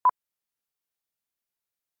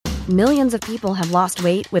Millions of people have lost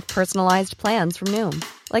weight with personalized plans from Noom.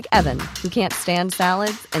 Like Evan, who can't stand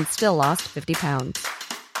salads and still lost 50 pounds.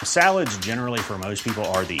 Salads generally for most people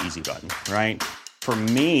are the easy button, right? For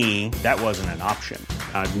me, that wasn't an option.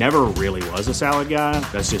 I never really was a salad guy.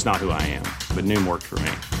 That's just not who I am. But Noom worked for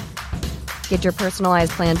me. Get your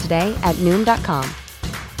personalized plan today at Noom.com.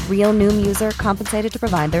 Real Noom user compensated to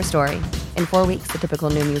provide their story. In 4 weeks, the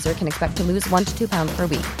typical Noom user can expect to lose 1 to 2 pounds per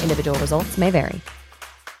week. Individual results may vary.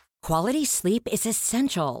 Quality sleep is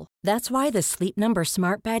essential. That's why the Sleep Number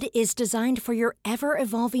Smart Bed is designed for your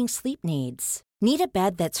ever-evolving sleep needs. Need a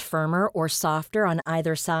bed that's firmer or softer on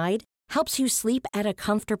either side? Helps you sleep at a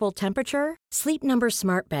comfortable temperature? Sleep Number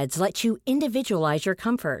Smart Beds let you individualize your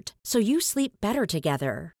comfort, so you sleep better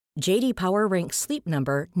together. J.D. Power ranks Sleep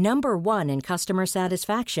Number number 1 in customer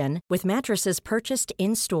satisfaction with mattresses purchased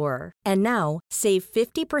in-store. And now, save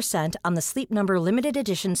 50% on the Sleep Number Limited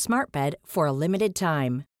Edition Smart Bed for a limited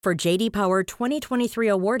time. For J.D. Power 2023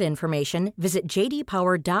 award information, visit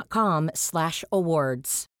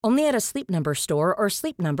jdpower.com/awards. Only at a Sleep Number store or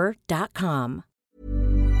sleepnumber.com.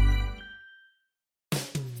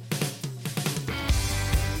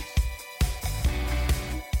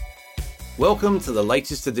 Welcome to the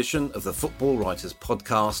latest edition of the Football Writers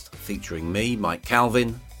Podcast, featuring me, Mike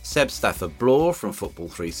Calvin, Seb Stafford-Bloor from Football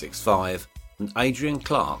 365, and Adrian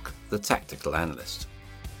Clark, the tactical analyst.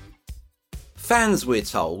 Fans, we're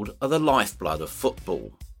told, are the lifeblood of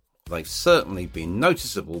football. They've certainly been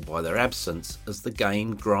noticeable by their absence as the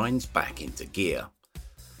game grinds back into gear.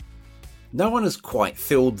 No one has quite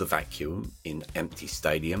filled the vacuum in empty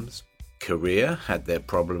stadiums. Korea had their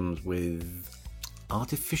problems with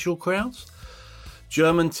artificial crowds.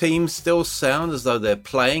 German teams still sound as though they're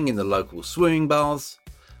playing in the local swimming baths,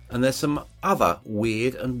 and there's some other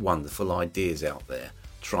weird and wonderful ideas out there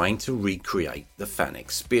trying to recreate the fan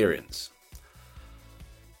experience.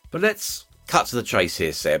 But let's cut to the chase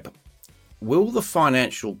here, Seb. Will the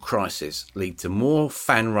financial crisis lead to more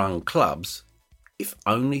fan-run clubs, if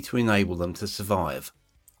only to enable them to survive?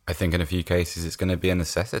 I think in a few cases it's going to be a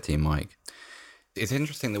necessity, Mike. It's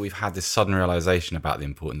interesting that we've had this sudden realisation about the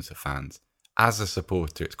importance of fans. As a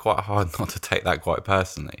supporter, it's quite hard not to take that quite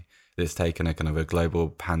personally. It's taken a kind of a global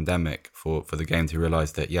pandemic for the game to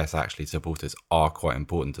realise that, yes, actually supporters are quite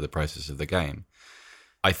important to the process of the game.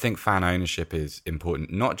 I think fan ownership is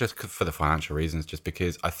important, not just for the financial reasons, just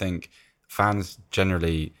because I think fans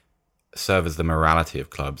generally serve as the morality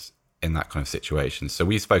of clubs in that kind of situation. So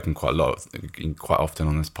we've spoken quite often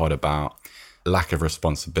on this pod about lack of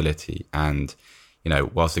responsibility and, you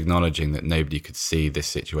know, whilst acknowledging that nobody could see this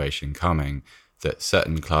situation coming, that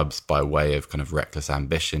certain clubs, by way of kind of reckless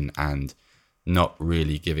ambition and not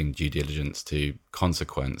really giving due diligence to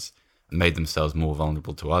consequence, made themselves more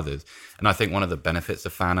vulnerable to others. And I think one of the benefits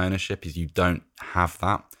of fan ownership is you don't have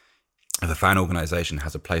that. If a fan organisation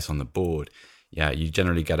has a place on the board, you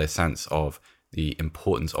generally get a sense of the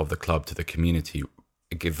importance of the club to the community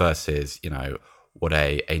versus, you know, what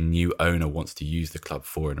a new owner wants to use the club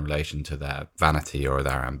for in relation to their vanity or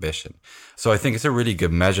their ambition. So I think it's a really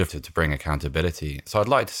good measure to bring accountability. So I'd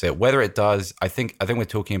like to see it. Whether it does, I think we're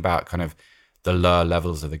talking about kind of the lower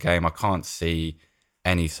levels of the game. I can't see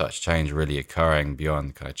any such change really occurring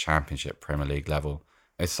beyond kind of Championship, Premier League level.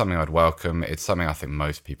 It's something I'd welcome. It's something I think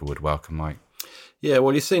most people would welcome, Mike. Yeah,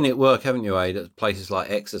 well, you've seen it work, haven't you, Aid? At places like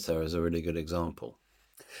Exeter is a really good example.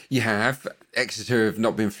 You have. Exeter have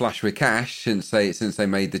not been flush with cash since they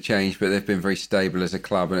made the change, but they've been very stable as a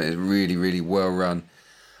club, and it's a really, really well-run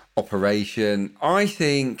operation. I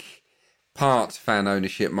think part fan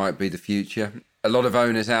ownership might be the future. A lot of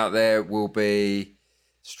owners out there will be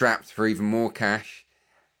strapped for even more cash,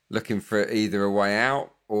 looking for either a way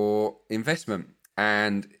out or investment.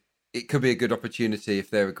 And it could be a good opportunity if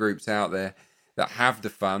there are groups out there that have the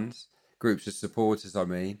funds, groups of supporters, I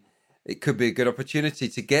mean. It could be a good opportunity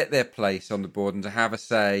to get their place on the board and to have a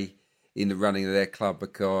say in the running of their club,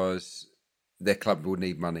 because their club will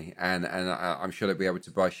need money, and I'm sure they'll be able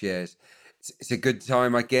to buy shares. It's a good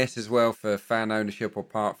time, I guess, as well for fan ownership or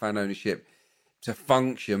part fan ownership to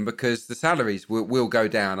function, because the salaries will go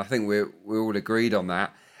down. I think we're all agreed on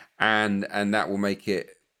that, and that will make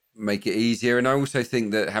it easier. And I also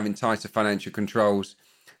think that having tighter financial controls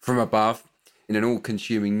from above in an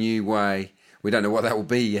all-consuming new way, we don't know what that will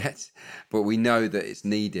be yet, but we know that it's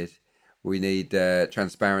needed. We need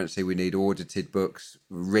transparency. We need audited books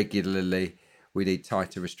regularly. We need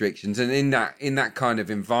tighter restrictions. And in that kind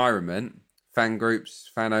of environment, fan groups,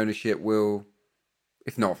 fan ownership will,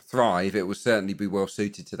 if not thrive, it will certainly be well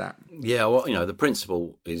suited to that. Yeah, well, the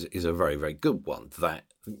principle is a very, very good one, that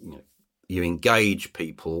you engage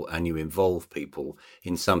people and you involve people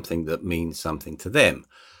in something that means something to them.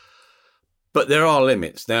 But there are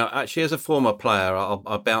limits. Now, actually, as a former player,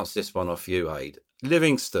 I'll bounce this one off you, Aid.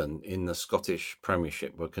 Livingston in the Scottish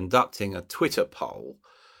Premiership were conducting a Twitter poll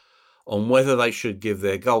on whether they should give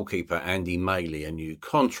their goalkeeper, Andy Maley, a new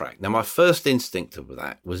contract. Now, my first instinct of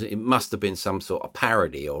that was it must have been some sort of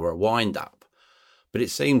parody or a wind-up, but it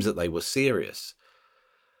seems that they were serious.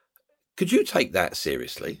 Could you take that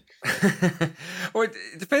seriously? Well,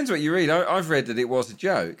 it depends what you read. I've read that it was a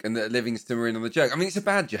joke and that Livingston were in on the joke. I mean, it's a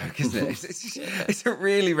bad joke, isn't it? It's a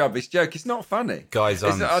really rubbish joke. It's not funny. Guys,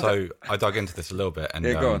 I dug into this a little bit, and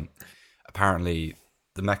go on. Apparently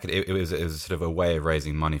the it was sort of a way of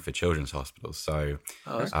raising money for children's hospitals. So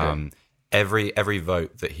every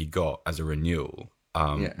vote that he got as a renewal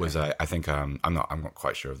was I think I'm not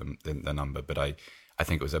quite sure of the number, but I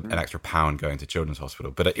think it was an extra £1 going to children's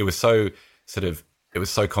hospital. But it was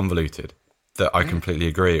so convoluted that I completely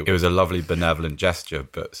agree. It was a lovely benevolent gesture,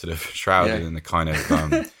 but sort of shrouded in the kind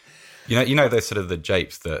of you know those sort of the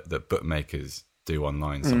japes that bookmakers do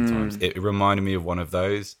online sometimes. It reminded me of one of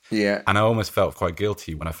those. Yeah. And I almost felt quite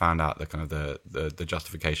guilty when I found out the kind of the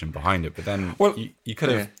justification behind it. But then you could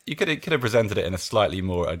have presented it in a slightly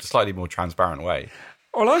more transparent way.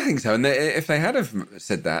 Well, I think so. And if they had have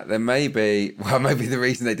said that, then maybe the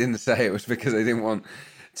reason they didn't say it was because they didn't want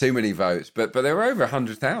too many votes. But there were over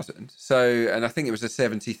 100,000. So, and I think it was a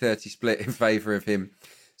 70-30 split in favour of him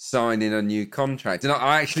signing a new contract. And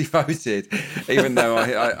I actually voted, even though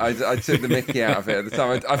I took the mickey out of it at the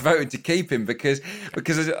time. I voted to keep him because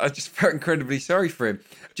I just felt incredibly sorry for him.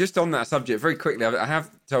 Just on that subject, very quickly, I have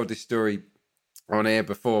told this story on air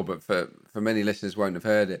before, but for many listeners won't have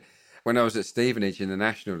heard it. When I was at Stevenage in the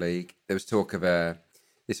National League, there was talk of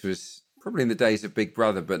this was probably in the days of Big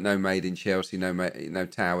Brother, but no Made in Chelsea, no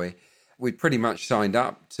Towie. We'd pretty much signed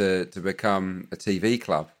up to become a TV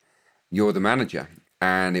club. You're the Manager.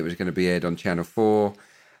 And it was going to be aired on Channel 4.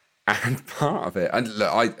 And part of it, and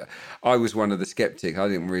look, I was one of the skeptics. I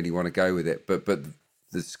didn't really want to go with it, but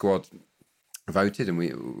the squad voted and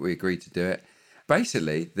we agreed to do it.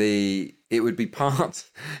 Basically, it would be part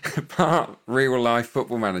real life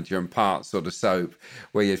Football Manager and part sort of soap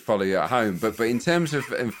where you'd follow you at home. But in terms of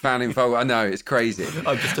fan involvement, I know it's crazy.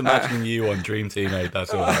 I'm just imagining you on Dream Team 8.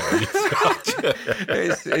 That's all.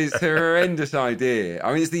 It's a horrendous idea.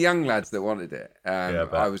 I mean, it's the young lads that wanted it.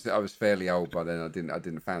 I was fairly old by then. I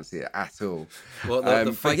didn't fancy it at all. Well,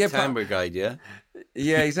 the fake Tan Brigade, yeah.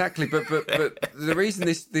 Yeah, exactly. But the reason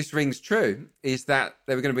this rings true is that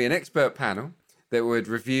there were going to be an expert panel that would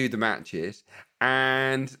review the matches,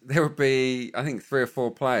 and there would be, I think, 3 or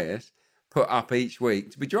 4 players put up each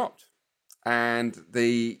week to be dropped. And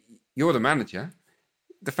you're the manager.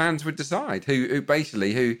 The fans would decide who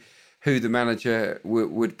the manager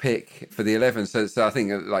would pick for the 11. So I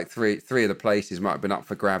think like three of the places might have been up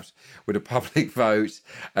for grabs with a public vote.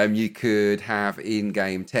 You could have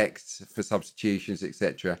in-game texts for substitutions,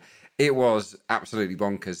 etc. It was absolutely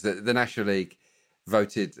bonkers. The National League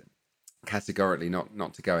voted categorically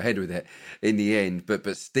not to go ahead with it in the end, but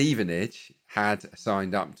Stevenage had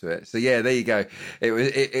signed up to it. So yeah, there you go.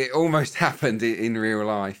 It almost happened in real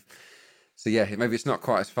life. So yeah, maybe it's not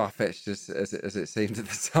quite as far-fetched as it seemed at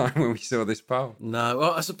the time when we saw this poll. No,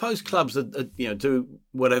 well, I suppose clubs do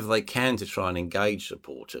whatever they can to try and engage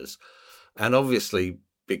supporters, and obviously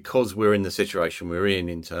because we're in the situation we're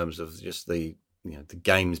in terms of just the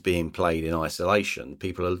games being played in isolation,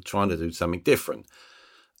 people are trying to do something different.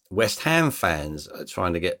 West Ham fans are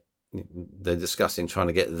trying to get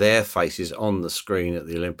their faces on the screen at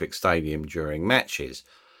the Olympic Stadium during matches.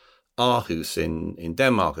 Aarhus in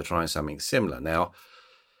Denmark are trying something similar. Now,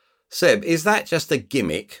 Seb, is that just a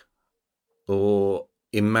gimmick or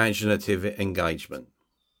imaginative engagement?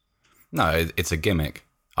 No, it's a gimmick.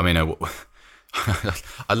 I mean,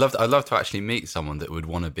 I'd love to actually meet someone that would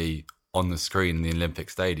want to be on the screen in the Olympic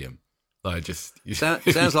Stadium. Like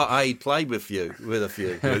sounds like I played with a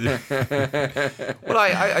few. Well,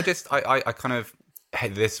 I kind of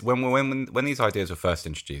hate this when these ideas were first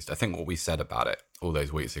introduced. I think what we said about it all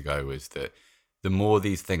those weeks ago was that the more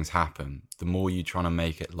these things happen, the more you trying to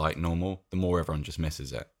make it like normal, the more everyone just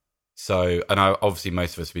misses it. So, and obviously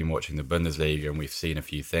most of us have been watching the Bundesliga and we've seen a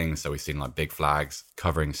few things. So we've seen like big flags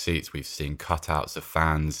covering seats. We've seen cutouts of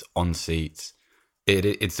fans on seats.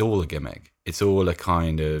 It's all a gimmick. It's all a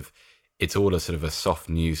sort of a soft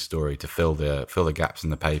news story to fill the gaps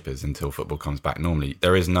in the papers until football comes back normally.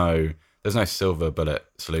 There's no silver bullet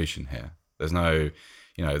solution here. There's no,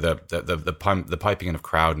 the piping in of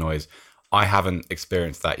crowd noise. I haven't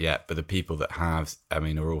experienced that yet, but the people that have,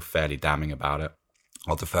 are all fairly damning about it.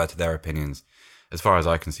 I'll defer to their opinions. As far as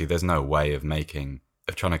I can see, there's no way of making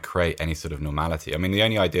of trying to create any sort of normality. I mean, the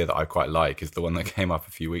only idea that I quite like is the one that came up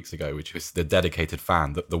a few weeks ago, which was the dedicated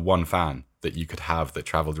fan, the one fan that you could have that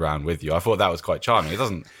travelled around with you. I thought that was quite charming. It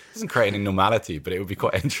doesn't create any normality, but it would be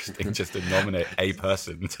quite interesting just to nominate a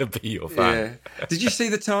person to be your fan. Yeah. Did you see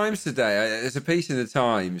the Times today? There's a piece in the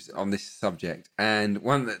Times on this subject, and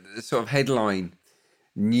the sort of headline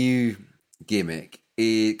new gimmick,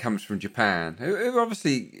 it comes from Japan, who are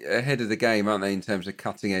obviously ahead of the game, aren't they, in terms of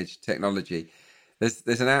cutting edge technology.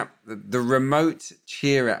 There's an app, the Remote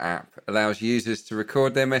Cheerer app allows users to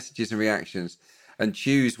record their messages and reactions and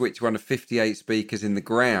choose which one of 58 speakers in the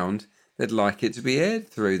ground they'd like it to be aired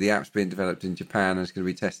through. The app's being developed in Japan and is going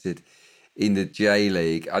to be tested in the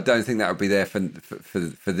J-League. I don't think that would be there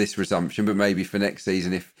for this resumption, but maybe for next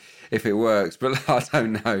season if it works. But I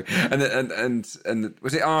don't know. And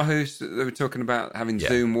was it Aarhus that they were talking about having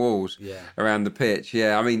Zoom walls around the pitch?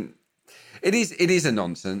 Yeah, I mean, it is a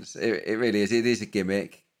nonsense. It really is. It is a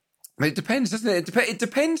gimmick. I mean, it depends, doesn't it? It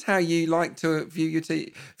depends how you like to view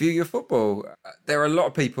your football. There are a lot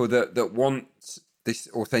of people that want this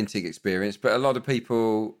authentic experience, but a lot of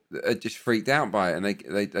people are just freaked out by it, and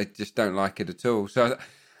they just don't like it at all. So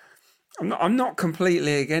I'm not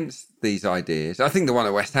completely against these ideas. I think the one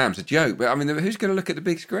at West Ham's a joke, but I mean, who's going to look at the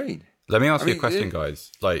big screen? Let me ask you a question,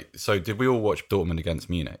 guys. So did we all watch Dortmund against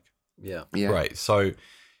Munich? Yeah. Right. So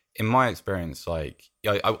in my experience, when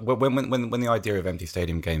the idea of empty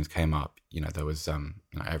stadium games came up, there was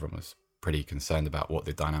everyone was pretty concerned about what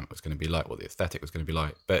the dynamic was going to be like, what the aesthetic was going to be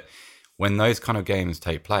like. But when those kind of games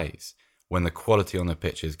take place, when the quality on the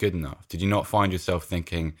pitch is good enough, did you not find yourself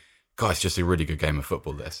thinking, God, it's just a really good game of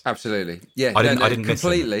football, this? Absolutely. Yeah, I didn't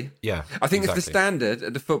completely. Yeah, I think exactly. If the standard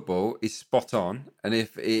of the football is spot on, and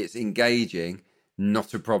if it's engaging,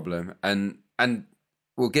 not a problem. And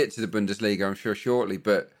we'll get to the Bundesliga, I'm sure, shortly,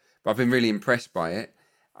 but I've been really impressed by it.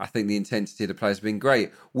 I think the intensity of the players has been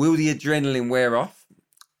great. Will the adrenaline wear off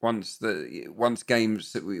once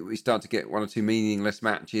games that we start to get one or two meaningless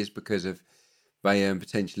matches because of Bayern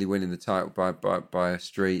potentially winning the title by a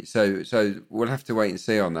street? So we'll have to wait and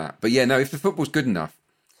see on that. But yeah, no, if the football's good enough,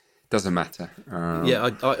 doesn't matter.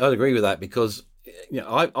 I'd agree with that, because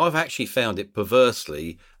I've actually found it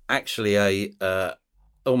perversely actually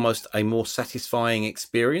almost a more satisfying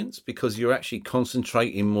experience, because you're actually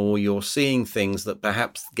concentrating more, you're seeing things that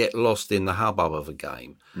perhaps get lost in the hubbub of a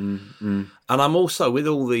game. Mm-hmm. And I'm also, with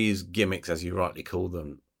all these gimmicks, as you rightly call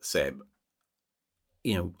them, Seb,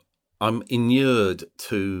 I'm inured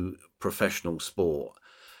to professional sport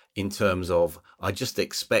in terms of I just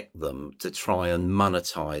expect them to try and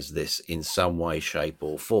monetize this in some way, shape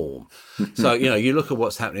or form. So, you look at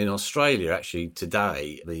what's happening in Australia. Actually,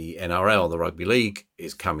 today, the NRL, the Rugby League,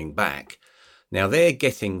 is coming back. Now, they're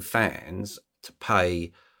getting fans to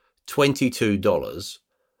pay $22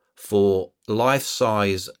 for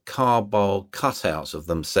life-size cardboard cutouts of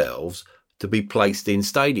themselves to be placed in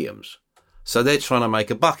stadiums. So they're trying to make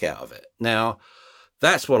a buck out of it. Now,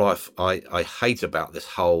 that's what I hate about this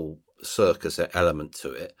whole circus element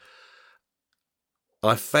to it.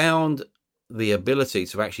 I found the ability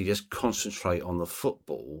to actually just concentrate on the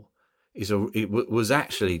football was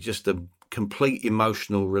actually just a complete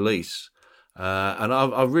emotional release, and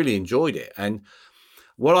I really enjoyed it. And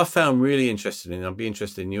what I found really interesting, and I'd be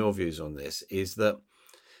interested in your views on this, is that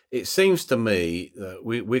it seems to me that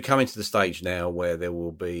we're coming to the stage now where there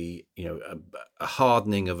will be, a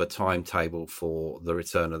hardening of a timetable for the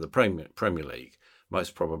return of the Premier League,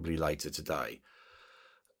 most probably later today.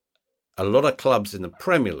 A lot of clubs in the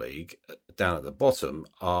Premier League, down at the bottom,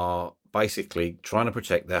 are basically trying to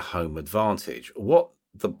protect their home advantage. What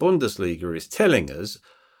the Bundesliga is telling us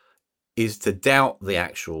is to doubt the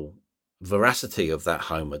actual veracity of that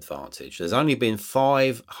home advantage. There's only been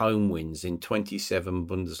 5 home wins in 27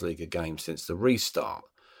 Bundesliga games since the restart,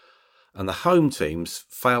 and the home teams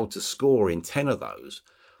failed to score in 10 of those.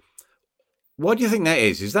 What do you think that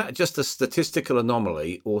is? Is that just a statistical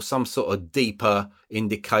anomaly, or some sort of deeper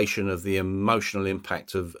indication of the emotional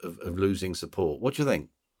impact of losing support? What do you think?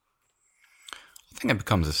 I think it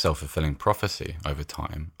becomes a self-fulfilling prophecy over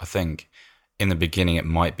time. I think in the beginning it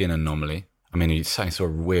might be an anomaly. I mean, you certainly saw a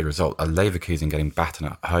weird result. A Leverkusen getting battered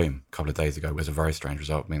at home a couple of days ago was a very strange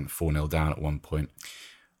result, being 4-0 down at one point.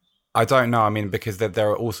 I don't know. I mean, because there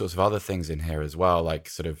are all sorts of other things in here as well, like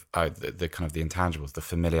sort of the kind of the intangibles, the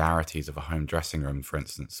familiarities of a home dressing room, for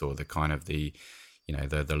instance, or the kind of the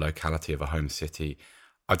locality of a home city.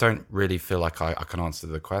 I don't really feel like I can answer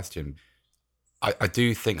the question. I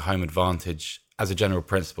do think home advantage as a general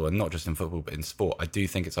principle, and not just in football, but in sport, I do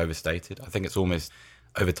think it's overstated. I think it's almost,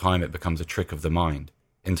 over time, it becomes a trick of the mind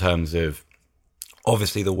in terms of,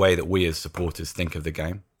 obviously, the way that we as supporters think of the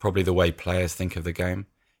game. probably the way players think of the game.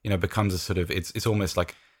 Becomes a sort of it's almost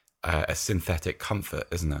like a synthetic comfort,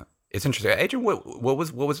 isn't it? It's interesting. Adrian, what was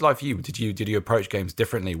it like for you? Did you approach games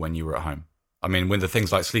differently when you were at home? I mean, when the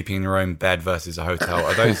things like sleeping in your own bed versus a hotel,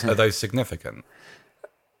 are those significant?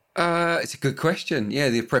 It's a good question. Yeah,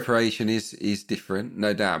 the preparation is different,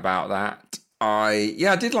 no doubt about that. I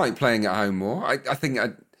did like playing at home more. I think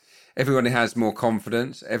everybody has more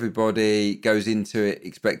confidence. Everybody goes into it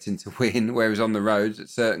expecting to win, whereas on the roads at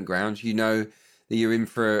certain grounds, you know that you're in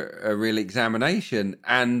for a real examination,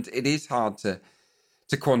 and it is hard to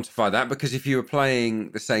quantify that, because if you were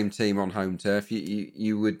playing the same team on home turf,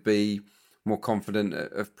 you would be more confident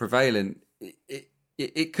of prevailing.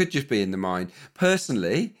 It could just be in the mind.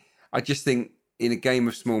 Personally, I just think in a game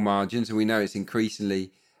of small margins, and we know it's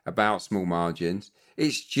increasingly about small margins,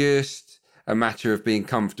 it's just a matter of being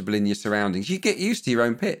comfortable in your surroundings. You get used to your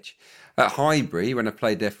own pitch. At Highbury, when I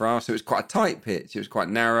played there for Arsenal, it was quite a tight pitch. It was quite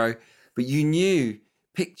narrow, but you knew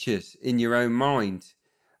pictures in your own mind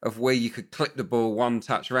of where you could clip the ball one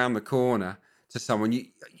touch around the corner to someone. You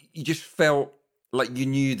just felt like you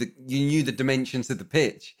knew the dimensions of the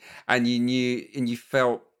pitch, and you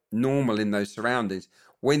felt normal in those surroundings.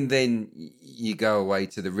 When then you go away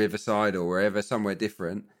to the riverside or wherever, somewhere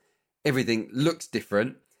different, everything looks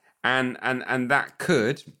different, and that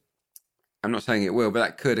could, I'm not saying it will, but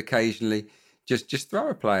that could occasionally just throw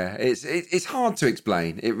a player. It's hard to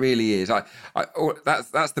explain. It really is.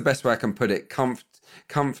 That's the best way I can put it.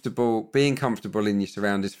 Being comfortable in your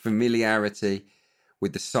surroundings, familiarity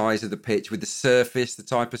with the size of the pitch, with the surface, the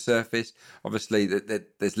type of surface. Obviously,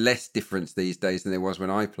 there's less difference these days than there was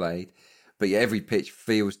when I played. But yeah, every pitch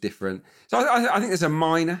feels different. So I think there's a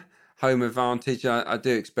minor home advantage. I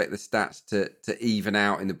do expect the stats to even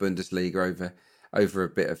out in the Bundesliga over a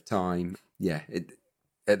bit of time. Yeah,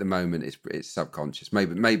 at the moment it's subconscious.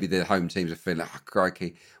 Maybe the home teams are feeling, oh,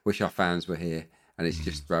 crikey, wish our fans were here, and it's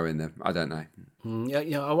just throwing them. I don't know.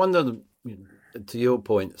 Yeah. I wonder, to your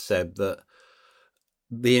point, Seb, that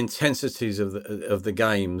the intensities of the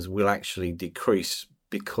games will actually decrease,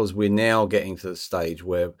 because we're now getting to the stage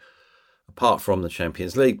where, apart from the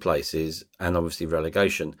Champions League places and obviously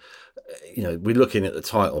relegation, we're looking at the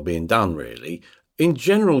title being done, really. In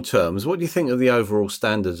general terms, what do you think of the overall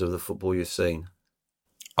standards of the football you've seen?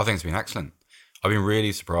 I think it's been excellent. I've been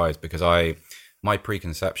really surprised, because my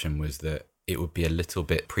preconception was that it would be a little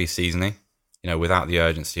bit pre-seasony. Without the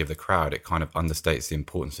urgency of the crowd, it kind of understates the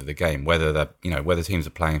importance of the game, whether teams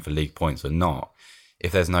are playing for league points or not.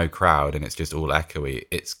 If there's no crowd and it's just all echoey,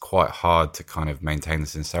 it's quite hard to kind of maintain the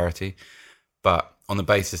sincerity. But on the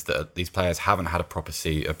basis that these players haven't had a proper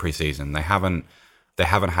pre-season, they haven't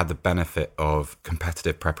had the benefit of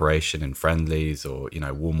competitive preparation in friendlies or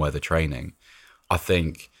warm weather training, I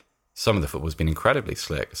think some of the football's been incredibly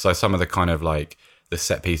slick. So some of the kind of like the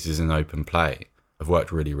set pieces in open play have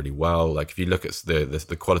worked really, really well. Like if you look at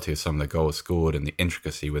the quality of some of the goals scored and the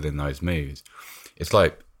intricacy within those moves, it's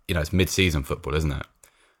like, it's mid-season football, isn't it?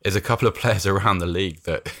 There's a couple of players around the league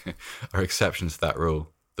that are exceptions to that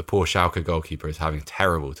rule. The poor Schalke goalkeeper is having a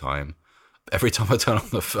terrible time. Every time I turn on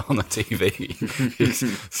the TV,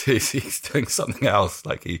 he's doing something else.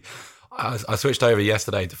 Like I switched over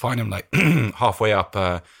yesterday to find him like halfway up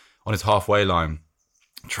on his halfway line,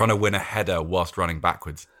 trying to win a header whilst running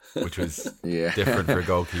backwards, which was different for a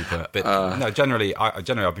goalkeeper. But no, generally,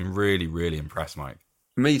 I've been really, really impressed, Mike.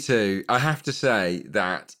 Me too. I have to say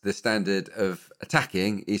that the standard of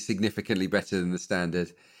attacking is significantly better than the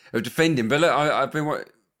standard of defending. But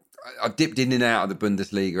look, I've dipped in and out of the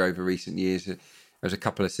Bundesliga over recent years. There was a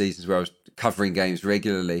couple of seasons where I was covering games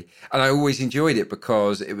regularly, and I always enjoyed it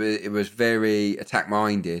because it was very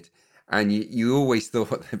attack-minded, and you always thought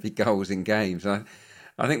there'd be goals in games. And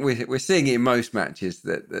I think we're seeing it in most matches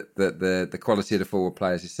that the quality of the forward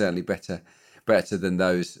players is certainly better than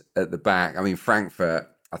those at the back. I mean, Frankfurt,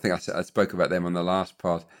 I think I spoke about them on the last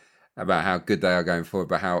pod, about how good they are going forward,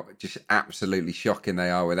 but how just absolutely shocking they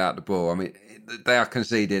are without the ball. I mean, they are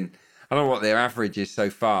conceding, I don't know what their average is so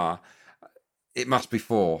far. It must be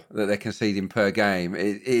 4 that they're conceding per game.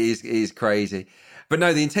 It is crazy. But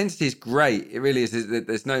no, the intensity is great. It really is.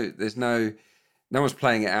 There's no one's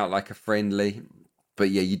playing it out like a friendly.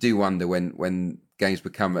 But yeah, you do wonder when games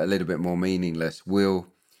become a little bit more meaningless, will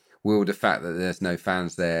the fact that there's no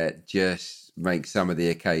fans there just make some of the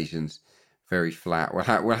occasions very flat? We'll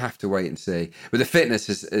have to wait and see. But the fitness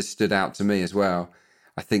has stood out to me as well.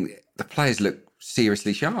 I think the players look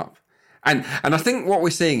seriously sharp. And I think what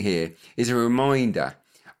we're seeing here is a reminder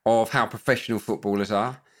of how professional footballers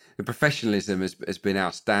are. The professionalism has been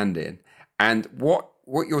outstanding. And what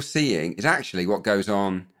you're seeing is actually what goes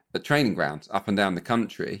on at training grounds up and down the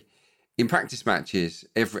country in practice matches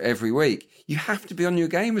every week. You have to be on your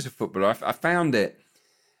game as a footballer. I found it.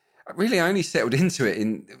 I really only settled into it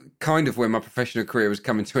in kind of when my professional career was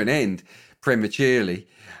coming to an end prematurely.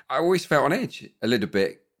 I always felt on edge a little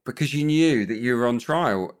bit because you knew that you were on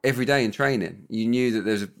trial every day in training. You knew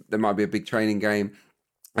that there might be a big training game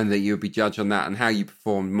and that you would be judged on that, and how you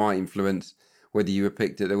performed might influence whether you were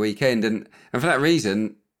picked at the weekend. And for that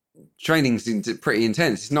reason, training's pretty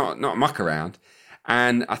intense. It's not a muck around.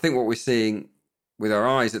 And I think what we're seeing with our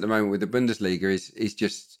eyes at the moment with the Bundesliga is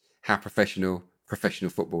just how professional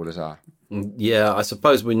footballers are. Yeah, I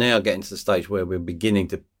suppose we're now getting to the stage where we're beginning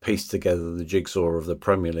to piece together the jigsaw of the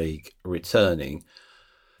Premier League returning.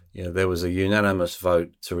 You know, there was a unanimous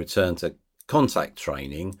vote to return to contact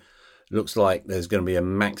training. Looks like there's going to be a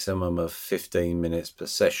maximum of 15 minutes per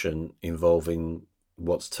session involving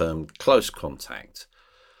what's termed close contact.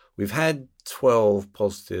 We've had 12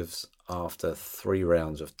 positives after 3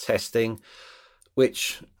 rounds of testing,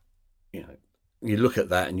 which, you know, you look at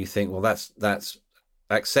that and you think, well, that's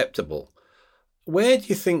acceptable. Where do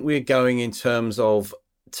you think we're going in terms of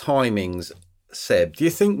timings, Seb? Do you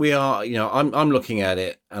think we are, you know, I'm looking at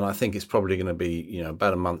it and I think it's probably going to be, you know,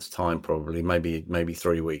 about a month's time, probably, maybe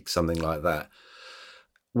 3 weeks, something like that.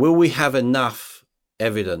 Will we have enough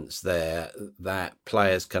evidence there that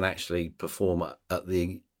players can actually perform at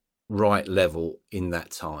the right level in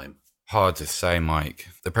that time? Hard to say, Mike.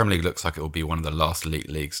 The Premier League looks like it will be one of the last elite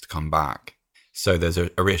leagues to come back. So there's a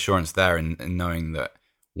reassurance there in knowing that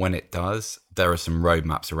when it does, there are some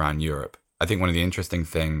roadmaps around Europe. I think one of the interesting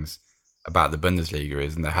things about the Bundesliga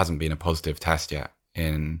is, and there hasn't been a positive test yet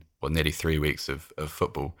in nearly 3 weeks of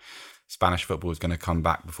football. Spanish football is going to come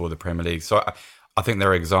back before the Premier League. So I think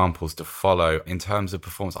there are examples to follow. In terms of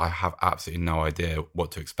performance, I have absolutely no idea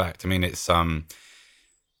what to expect. I mean, it's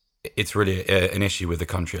really an issue with the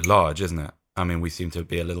country at large, isn't it? I mean, we seem to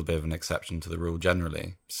be a little bit of an exception to the rule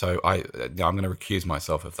generally. So I'm going to recuse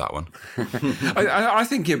myself of that one. I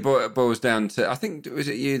think it boils down to, I think, was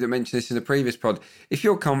it you that mentioned this in the previous pod? If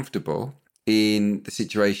you're comfortable in the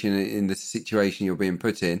situation you're being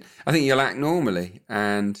put in, I think you'll act normally.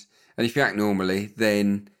 And if you act normally,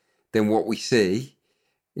 then what we see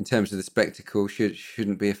in terms of the spectacle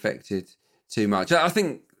shouldn't be affected too much. I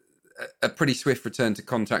think a pretty swift return to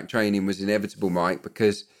contact training was inevitable, Mike,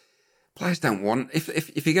 because players don't want,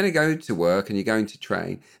 if you're going to go to work and you're going to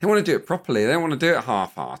train, they want to do it properly. They don't want to do it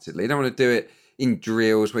half-heartedly. They don't want to do it in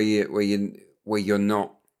drills where you're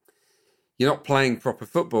not playing proper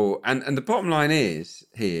football. And the bottom line is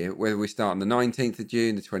here, whether we start on the 19th of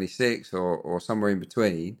June, the 26th, or somewhere in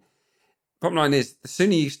between, bottom line is the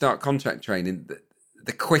sooner you start contact training,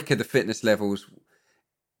 the quicker the fitness levels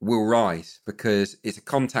will rise, because it's a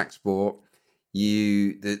contact sport.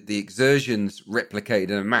 The exertions replicated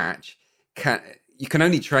in a match, you can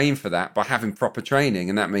only train for that by having proper training,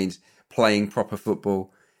 and that means playing proper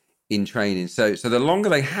football in training. So the longer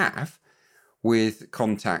they have with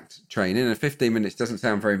contact training, and 15 minutes doesn't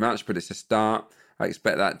sound very much, but it's a start. I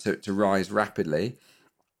expect that to rise rapidly.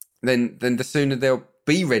 Then the sooner they'll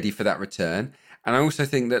be ready for that return, and I also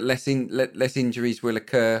think that less injuries will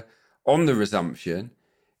occur on the resumption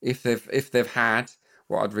if they've had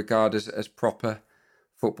what I'd regard as proper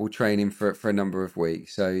football training for a number of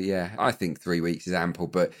weeks. So, yeah, I think 3 weeks is ample,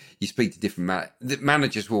 but you speak to different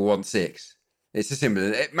managers will want 6. It's as simple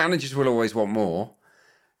as managers will always want more.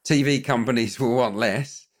 TV companies will want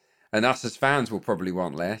less, and us as fans will probably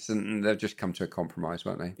want less, and they'll just come to a compromise,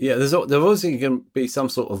 won't they? Yeah, there's obviously going to be some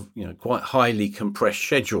sort of, you know, quite highly compressed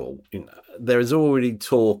schedule. You know, there is already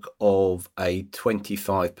talk of a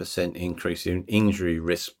 25% increase in injury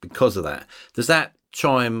risk because of that. Does that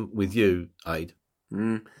chime with you, Aid?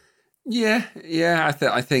 Yeah.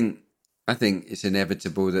 I think it's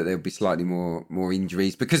inevitable that there'll be slightly more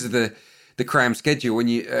injuries because of the cram schedule. When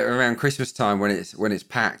you around Christmas time, when it's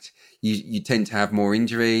packed, you tend to have more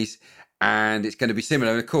injuries, and it's going to be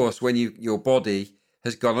similar. Of course, when your body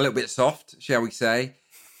has gone a little bit soft, shall we say,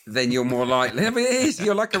 then you're more likely. I mean, it is.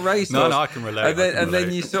 You're like a racehorse. No, I can relate.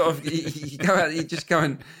 Then you sort of you go out.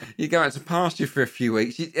 You go out to pasture for a few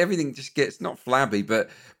weeks. Everything just gets not flabby, but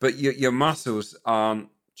your muscles aren't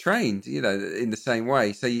trained, you know, in the same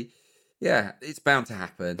way. So it's bound to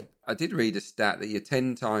happen. I did read a stat that you're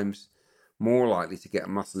 10 times more likely to get a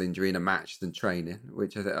muscle injury in a match than training,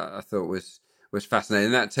 which I thought was fascinating.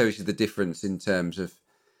 And that tells you the difference in terms of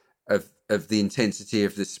the intensity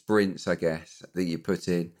of the sprints, I guess, that you put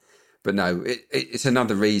in. But no, it's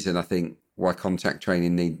another reason, I think, why contact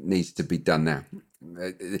training needs to be done now.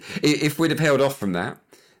 If we'd have held off from that,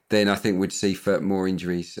 then I think we'd see more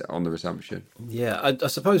injuries on the resumption. Yeah, I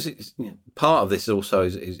suppose it's, part of this also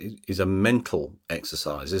is a mental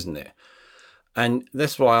exercise, isn't it? And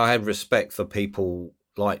that's why I have respect for people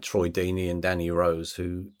like Troy Deeney and Danny Rose,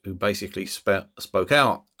 who basically spoke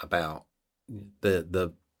out about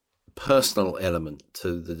the personal element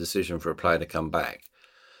to the decision for a player to come back.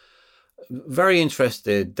 Very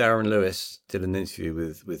interested, Darren Lewis did an interview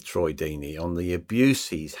with Troy Deeney on the abuse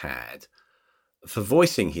he's had for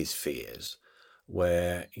voicing his fears,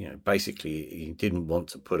 where, basically he didn't want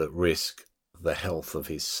to put at risk the health of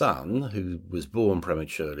his son, who was born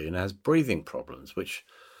prematurely and has breathing problems, which,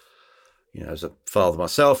 as a father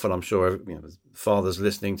myself, and I'm sure fathers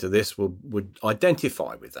listening to this would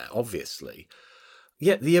identify with that, obviously.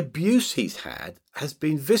 Yet the abuse he's had has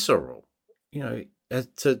been visceral. To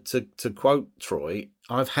quote Troy,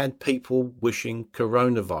 I've had people wishing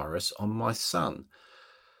coronavirus on my son.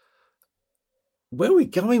 Where are we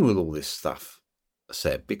going with all this stuff,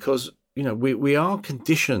 Seb? Because, we are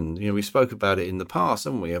conditioned, we spoke about it in the past,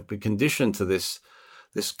 haven't we? Have been conditioned to this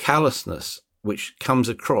callousness which comes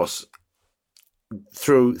across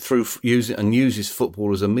through uses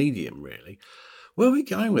football as a medium, really. Where are we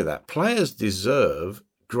going with that? Players deserve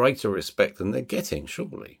greater respect than they're getting,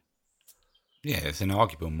 surely. Yeah, it's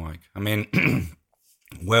inarguable, Mike. I mean,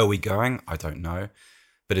 where are we going? I don't know.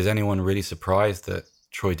 But is anyone really surprised that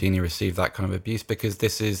Troy Deeney received that kind of abuse? Because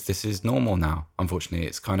this is normal now. Unfortunately,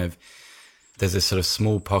 it's kind of, there's this sort of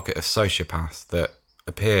small pocket of sociopaths that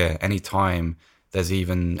appear anytime there's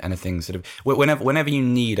even anything sort of, whenever you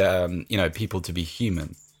need people to be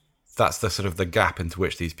human, that's the sort of the gap into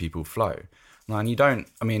which these people flow. And you don't,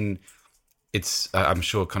 it's, I'm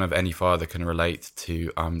sure kind of any father can relate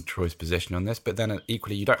to Troy's position on this, but then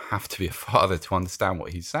equally, you don't have to be a father to understand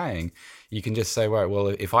what he's saying. You can just say, well,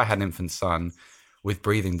 if I had an infant son with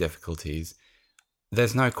breathing difficulties,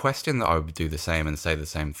 there's no question that I would do the same and say the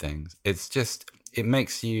same things. It's just, it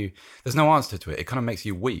makes you, there's no answer to it. It kind of makes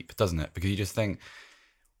you weep, doesn't it? Because you just think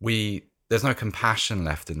there's no compassion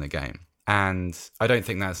left in the game. And I don't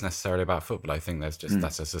think that's necessarily about football. I think that's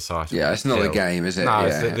a society. Yeah, it's not the game, is it? No,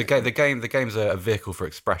 yeah. The game's a vehicle for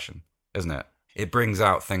expression, isn't it? It brings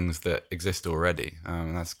out things that exist already.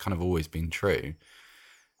 And that's kind of always been true.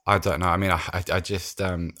 I don't know. I mean, I just,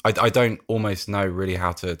 I don't almost know really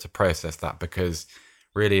how to process that, because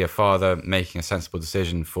really a father making a sensible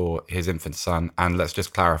decision for his infant son, and let's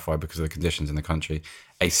just clarify, because of the conditions in the country,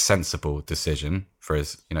 a sensible decision for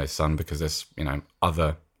his, son, because there's,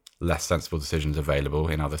 other less sensible decisions available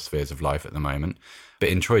in other spheres of life at the moment. But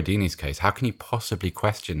in Troy Deeney's case, how can you possibly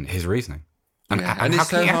question his reasoning? And how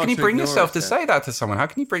can you bring yourself to say that to someone? How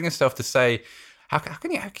can you bring yourself to say, how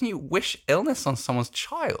can you wish illness on someone's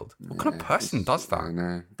child? What kind of person does that? I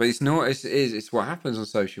know. But it's not, it's what happens on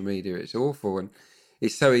social media. It's awful. And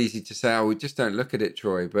it's so easy to say, we just don't look at it,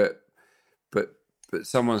 Troy. But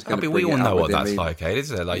someone's going to bring it up. We all know what that's like,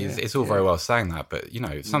 isn't it? Like, it's all very well saying that, but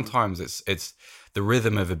sometimes it's the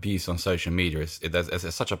rhythm of abuse on social media.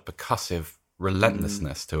 There's such a percussive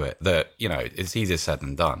relentlessness to it that it's easier said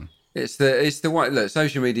than done. It's the one. Look,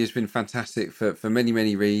 social media has been fantastic for many,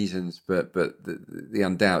 many reasons, but the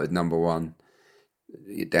undoubted number one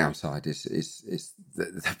downside is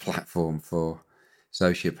the platform for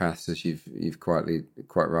sociopaths, as you've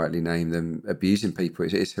quite rightly named them, abusing people.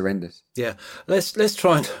 It's horrendous. Yeah, let's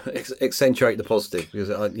try and accentuate the positive, because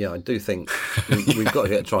I do think we've got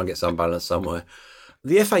to try and get some balance somewhere.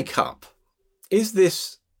 The FA Cup, is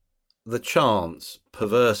this the chance,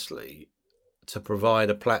 perversely, to provide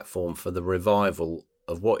a platform for the revival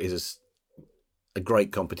of what is a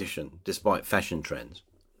great competition, despite fashion trends?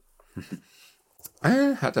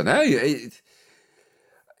 I don't know.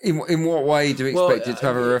 In what way do we expect it to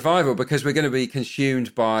have a revival? Because we're going to be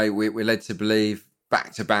consumed by, we're led to believe,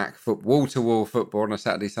 back-to-back, wall-to-wall football on a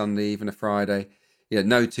Saturday, Sunday, even a Friday.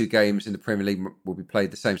 No two games in the Premier League will be played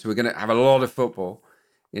the same. So we're going to have a lot of football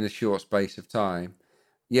in a short space of time.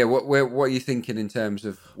 Yeah, what are you thinking in terms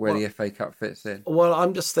of where the FA Cup fits in? Well,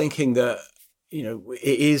 I'm just thinking that,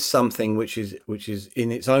 it is something which is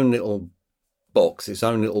in its own little box, its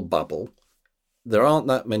own little bubble. There aren't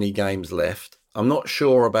that many games left. I'm not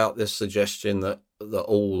sure about this suggestion that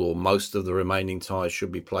all or most of the remaining ties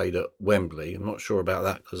should be played at Wembley. I'm not sure about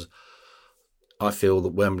that, because I feel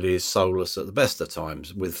that Wembley is soulless at the best of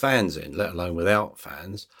times with fans in, let alone without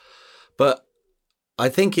fans. But I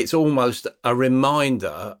think it's almost a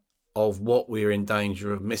reminder of what we're in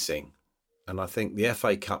danger of missing. And I think the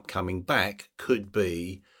FA Cup coming back could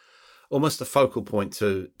be almost a focal point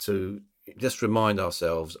to just remind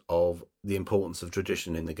ourselves of the importance of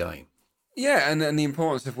tradition in the game. Yeah, and the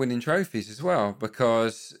importance of winning trophies as well,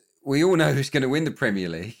 because we all know who's going to win the Premier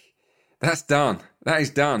League. That's done. That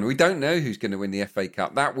is done. We don't know who's going to win the FA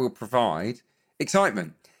Cup. That will provide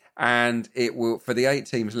excitement. And it will, for the 8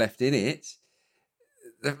 teams left in it,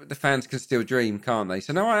 the fans can still dream, can't they?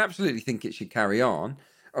 So, no, I absolutely think it should carry on.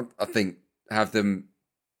 I think have them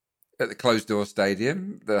at the closed-door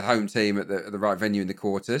stadium, the home team at the right venue in the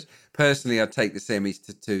quarters. Personally, I'd take the semis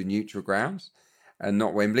to neutral grounds and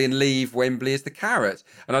not Wembley, and leave Wembley as the carrot.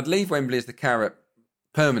 And I'd leave Wembley as the carrot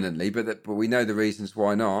permanently, but we know the reasons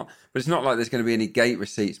why not. But it's not like there's going to be any gate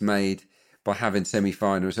receipts made by having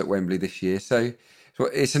semi-finals at Wembley this year. So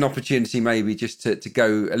it's an opportunity maybe just to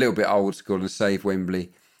go a little bit old school and save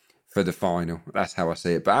Wembley for the final. That's how I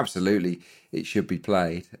see it. But absolutely, it should be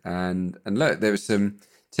played. And look, there are some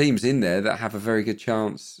teams in there that have a very good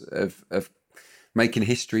chance of making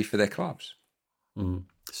history for their clubs.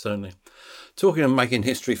 Certainly. Talking of making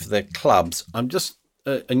history for their clubs, I'm just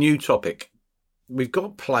a new topic. We've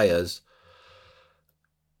got players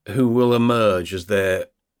who will emerge as their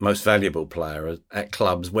most valuable player at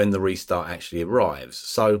clubs when the restart actually arrives.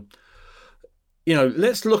 So,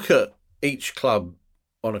 let's look at each club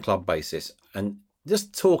on a club basis and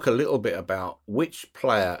just talk a little bit about which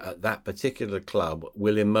player at that particular club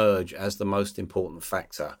will emerge as the most important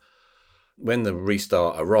factor when the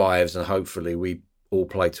restart arrives, and hopefully we all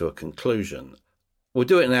play to a conclusion. We'll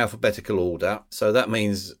do it in alphabetical order. So that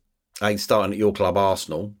means, starting at your club,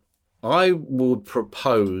 Arsenal, I would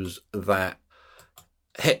propose that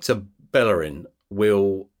Hector Bellerin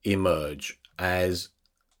will emerge as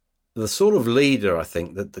the sort of leader, I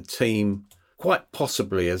think, that the team quite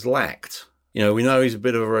possibly has lacked. We know he's a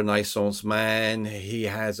bit of a Renaissance man. He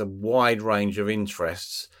has a wide range of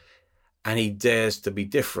interests and he dares to be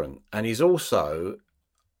different. And he's also,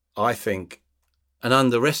 I think, an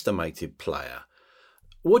underestimated player.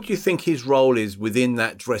 What do you think his role is within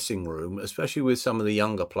that dressing room, especially with some of the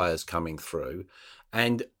younger players coming through?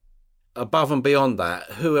 And above and beyond that,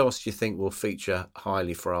 who else do you think will feature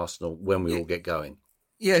highly for Arsenal when we all get going?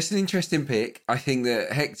 Yeah, it's an interesting pick. I think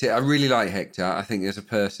that Hector, I really like Hector. I think as a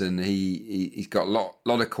person, he's got a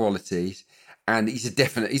lot of qualities, and he's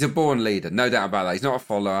a born leader, no doubt about that. He's not a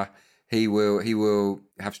follower. He will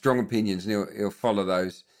have strong opinions, and he'll follow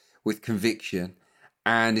those with conviction.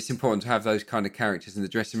 And it's important to have those kind of characters in the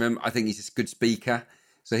dressing room. I think he's a good speaker,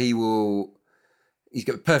 so he's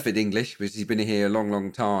got perfect English because he's been here a long,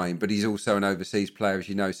 long time, but he's also an overseas player, as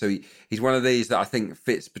you know. So he's one of these that I think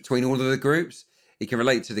fits between all of the groups. He can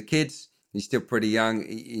relate to the kids. He's still pretty young.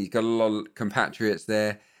 He's got a lot of compatriots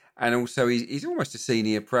there. And also he's almost a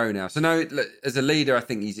senior pro now. So no, as a leader, I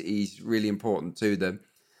think he's really important to them.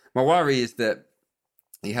 My worry is that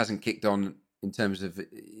he hasn't kicked on in terms of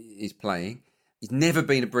his playing. He's never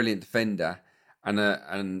been a brilliant defender. And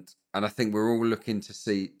I think we're all looking to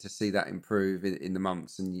see that improve in the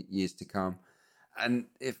months and years to come. And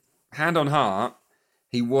if, hand on heart,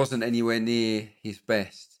 he wasn't anywhere near his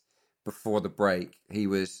best before the break. He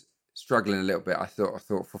was struggling a little bit, I thought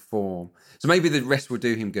for form. So maybe the rest will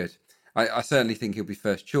do him good. I certainly think he'll be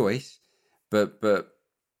first choice, but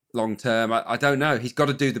long term, I don't know. He's got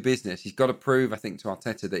to do the business. He's got to prove, I think, to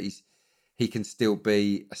Arteta that he can still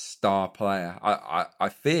be a star player. I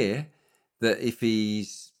fear that if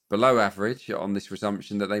he's below average on this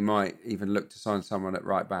resumption, that they might even look to sign someone at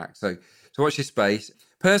right back. So watch this space.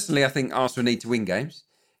 Personally, I think Arsenal need to win games.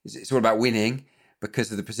 It's all about winning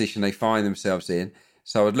because of the position they find themselves in.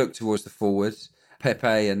 So I'd look towards the forwards.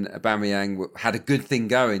 Pepe and Aubameyang had a good thing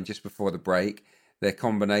going just before the break. Their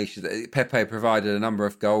combination, Pepe provided a number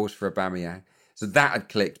of goals for Aubameyang. So that had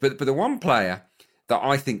clicked. But the one player that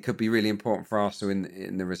I think could be really important for Arsenal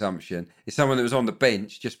in the resumption is someone that was on the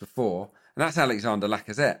bench just before, and that's Alexander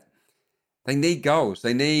Lacazette. They need goals.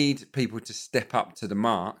 They need people to step up to the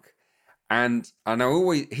mark. And I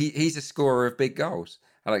know he's a scorer of big goals,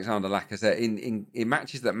 Alexander Lacazette. In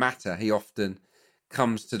matches that matter, he often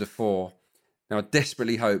comes to the fore. Now, I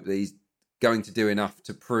desperately hope that he's going to do enough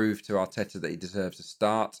to prove to Arteta that he deserves a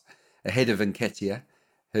start ahead of Nketiah,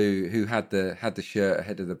 who had the shirt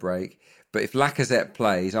ahead of the break. But if Lacazette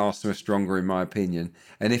plays, Arsenal are stronger, in my opinion.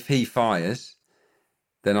 And if he fires,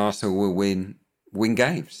 then Arsenal will win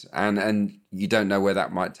games. And you don't know where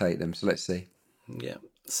that might take them. So let's see. Yeah.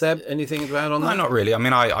 Seb, anything to add on that? No, not really. I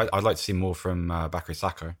mean, I'd like to see more from Bakary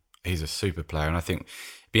Sako. He's a super player, and I think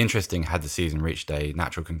it'd be interesting had the season reached a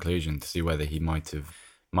natural conclusion to see whether he might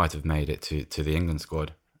have made it to the England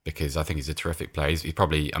squad, because I think he's a terrific player. He's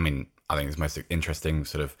probably, I think he's the most interesting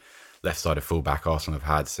sort of left-sided fullback Arsenal have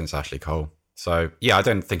had since Ashley Cole. So, yeah, I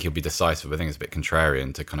don't think he'll be decisive. I think it's a bit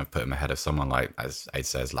contrarian to kind of put him ahead of someone like, as Aid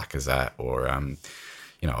says, Lacazette or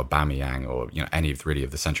Aubameyang or any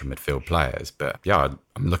of the central midfield players. But yeah,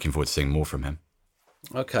 I'm looking forward to seeing more from him.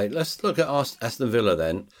 Okay, let's look at Aston Villa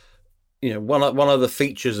then. You know, one of the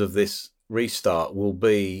features of this restart will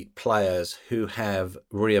be players who have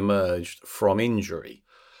re-emerged from injury.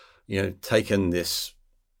 You know, taken this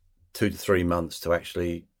 2 to 3 months to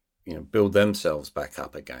actually, you know, build themselves back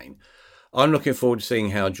up again. I'm looking forward to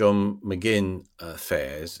seeing how John McGinn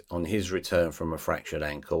fares on his return from a fractured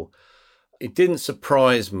ankle. It didn't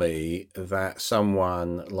surprise me that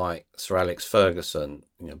someone like Sir Alex Ferguson,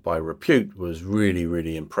 you know, by repute, was really,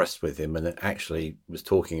 really impressed with him and actually was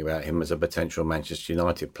talking about him as a potential Manchester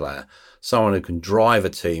United player, someone who can drive a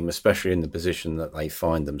team, especially in the position that they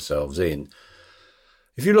find themselves in.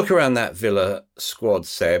 If you look around that Villa squad,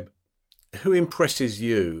 Seb, who impresses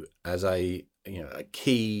you as a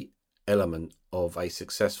key element of a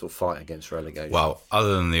successful fight against relegation? Well,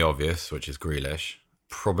 other than the obvious, which is Grealish,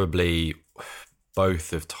 probably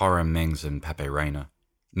both of Tyrone Mings and Pepe Reina.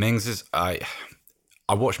 Mings is... I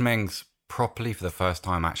watched Mings properly for the first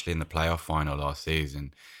time actually in the playoff final last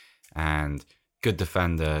season. And good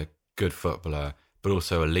defender, good footballer, but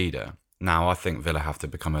also a leader. Now, I think Villa have to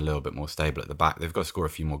become a little bit more stable at the back. They've got to score a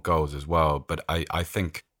few more goals as well. But I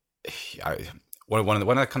think one of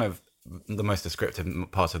the kind of the most descriptive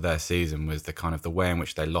parts of their season was the kind of the way in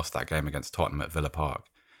which they lost that game against Tottenham at Villa Park.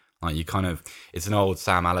 Like it's an old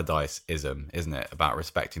Sam Allardyce-ism, isn't it, about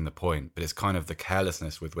respecting the point? But it's kind of the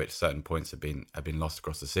carelessness with which certain points have been lost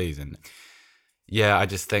across the season. Yeah, I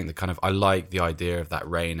just think I like the idea of that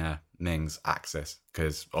Reina Mings axis,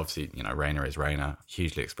 because obviously, you know, Reina is Reina,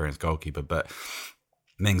 hugely experienced goalkeeper, but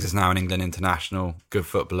Mings is now an England international, good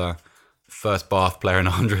footballer, first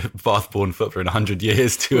Bath-born footballer in 100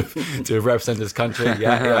 years to have represented this country.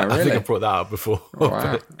 Yeah, really? I think I brought that up before. Oh,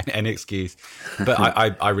 wow. Any excuse. But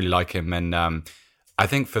I really like him. And I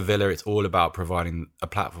think for Villa, it's all about providing a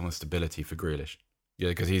platform of stability for Grealish. Yeah,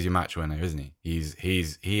 because he's your match winner, isn't he?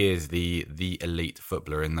 He is the elite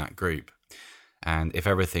footballer in that group. And if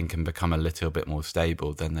everything can become a little bit more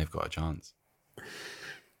stable, then they've got a chance.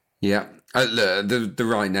 Yeah, the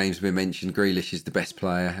right names we mentioned. Grealish is the best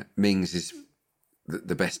player. Mings is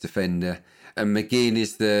the best defender, and McGinn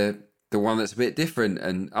is the one that's a bit different.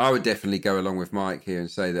 And I would definitely go along with Mike here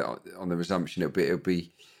and say that on the resumption, it'll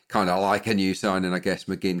be kind of like a new signing, I guess.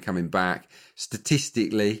 McGinn coming back.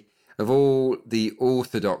 Statistically, of all the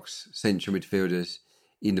orthodox central midfielders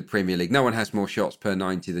in the Premier League, no one has more shots per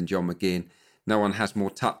 90 than John McGinn. No one has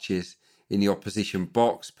more touches in the opposition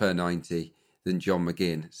box per 90 than John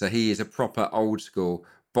McGinn. So he is a proper old school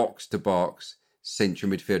box-to-box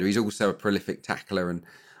central midfielder. He's also a prolific tackler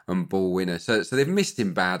and ball winner. So they've missed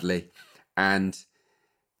him badly, and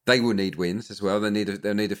they will need wins as well. They'll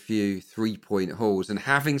need a few 3-point hauls, and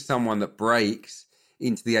having someone that breaks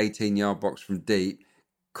into the 18-yard box from deep,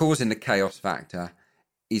 causing the chaos factor,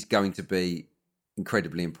 is going to be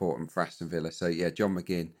incredibly important for Aston Villa. So yeah, John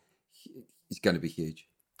McGinn is going to be huge.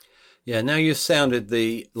 Yeah, now you've sounded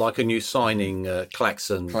like a new signing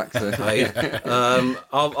klaxon.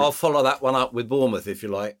 I'll follow that one up with Bournemouth, if you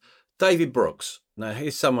like. David Brooks. Now,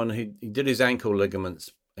 he's someone who did his ankle ligaments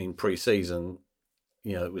in pre-season.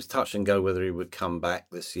 You know, it was touch and go whether he would come back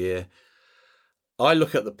this year. I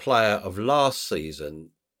look at the player of last season,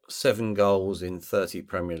 7 goals in 30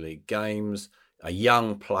 Premier League games, a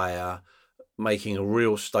young player making a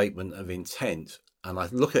real statement of intent. And I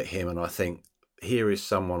look at him and I think, here is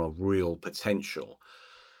someone of real potential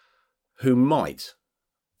who might,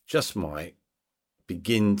 just might,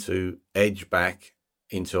 begin to edge back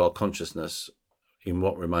into our consciousness in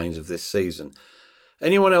what remains of this season.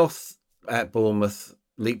 Anyone else at Bournemouth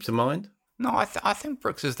leap to mind? No, I think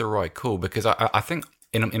Brooks is the right call, because I think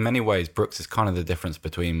in many ways Brooks is kind of the difference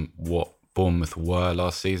between what Bournemouth were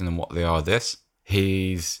last season and what they are this.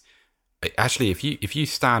 He's actually, if you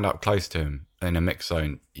stand up close to him in a mixed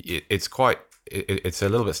zone, it's a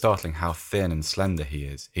little bit startling how thin and slender he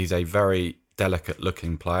is. He's a very delicate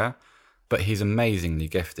looking player, but he's amazingly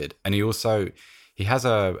gifted. And he has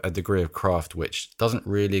a degree of craft which doesn't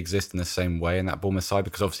really exist in the same way in that Bournemouth side,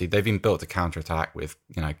 because obviously they've been built to counter-attack with,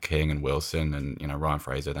 you know, King and Wilson and, you know, Ryan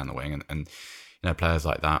Fraser down the wing and you know, players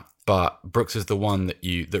like that. But Brooks is the one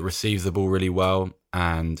that receives the ball really well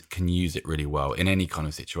and can use it really well in any kind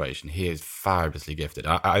of situation. He is fabulously gifted.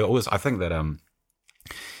 I think that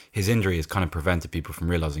his injury has kind of prevented people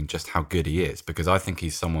from realising just how good he is, because I think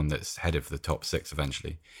he's someone that's headed for the top 6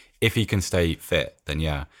 eventually. If he can stay fit, then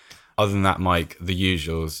yeah. Other than that, Mike, the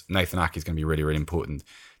usuals, Nathan Ake is going to be really, really important.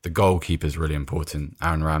 The goalkeeper is really important.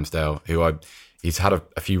 Aaron Ramsdale, he's had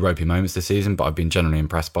a few ropey moments this season, but I've been generally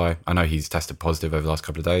impressed by. I know he's tested positive over the last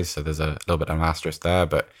couple of days, so there's a little bit of an asterisk there,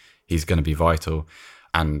 but he's going to be vital.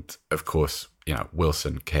 And of course, you know,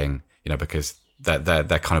 Wilson, King, you know, because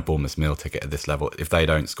they're kind of Bournemouth's meal ticket at this level. If they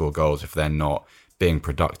don't score goals, if they're not being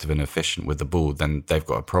productive and efficient with the ball, then they've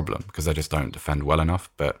got a problem because they just don't defend well enough.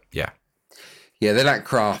 But yeah, they lack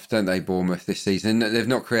craft, don't they, Bournemouth, this season? They've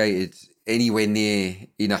not created anywhere near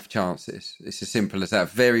enough chances. It's as simple as that.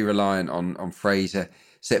 Very reliant on Fraser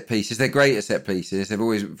set pieces. They're great at set pieces. They're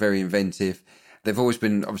always very inventive. They've always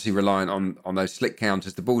been obviously reliant on those slick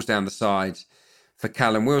counters, the balls down the sides for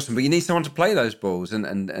Callum Wilson. But you need someone to play those balls,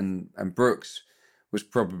 and Brooks was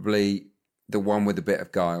probably the one with a bit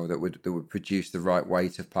of guile that would produce the right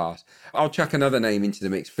weight of pass. I'll chuck another name into the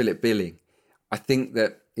mix, Philip Billing. I think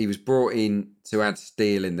that he was brought in to add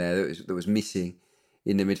steel in there that was missing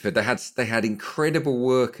in the midfield. They had incredible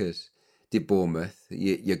workers, did Bournemouth,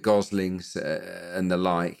 your Goslings and the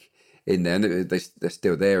like in there. And they're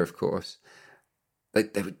still there, of course.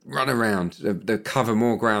 They would run around. They'd cover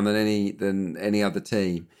more ground than any other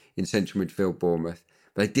team in central midfield, Bournemouth.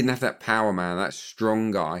 But they didn't have that power man, that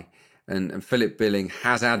strong guy. And Philip Billing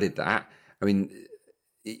has added that. I mean,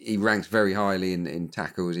 he ranks very highly in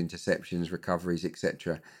tackles, interceptions, recoveries,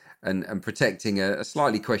 etc. And protecting a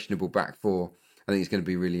slightly questionable back four, I think is going to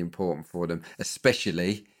be really important for them,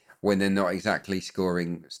 especially when they're not exactly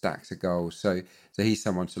scoring stacks of goals. So he's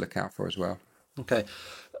someone to look out for as well. Okay,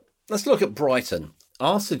 let's look at Brighton.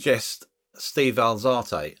 I'll suggest Steve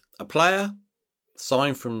Alzate, a player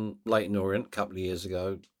signed from Leyton Orient a couple of years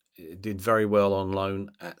ago, did very well on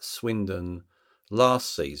loan at Swindon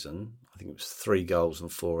last season. I think it was 3 goals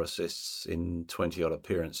and 4 assists in 20-odd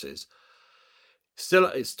appearances. Still,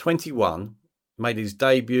 it's 21, made his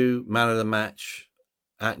debut, man of the match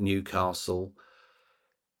at Newcastle.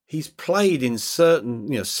 He's played in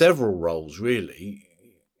several roles, really.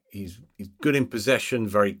 He's good in possession,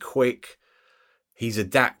 very quick. He's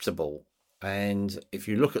adaptable. And if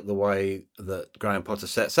you look at the way that Graham Potter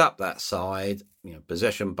sets up that side,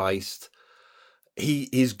 possession-based,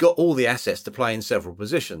 he's got all the assets to play in several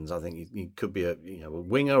positions. I think he could be a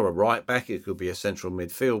winger, a right back. He could be a central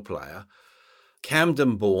midfield player.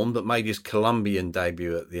 Camden born, but made his Colombian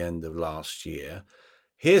debut at the end of last year.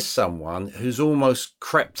 Here's someone who's almost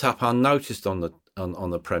crept up unnoticed on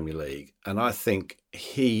the Premier League, and I think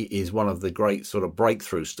he is one of the great sort of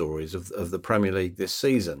breakthrough stories of the Premier League this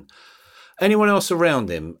season. Anyone else around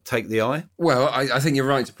him take the eye? Well, I think you're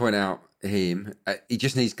right to point out him. He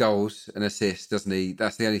just needs goals and assists, doesn't he?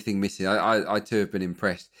 That's the only thing missing. I too have been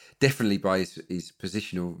impressed, definitely by his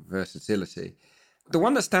positional versatility. The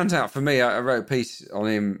one that stands out for me, I wrote a piece on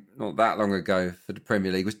him not that long ago for the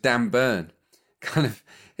Premier League, was Dan Burn.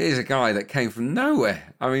 Here's a guy that came from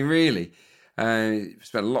nowhere. I mean, really. Spent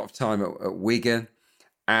a lot of time at Wigan.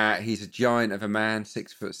 He's a giant of a man,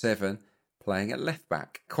 6'7", playing at left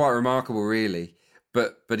back. Quite remarkable, really.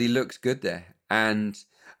 But he looks good there. And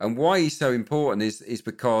why he's so important is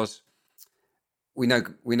because we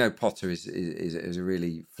know Potter is a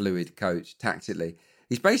really fluid coach tactically.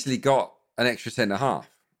 He's basically got an extra centre half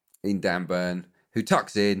in Dan Burn, who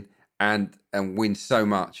tucks in and wins so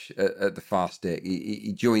much at the far stick.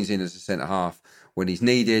 He joins in as a centre half when he's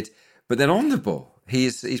needed, but then on the ball,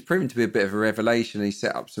 he's proven to be a bit of a revelation. He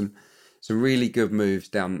set up some really good moves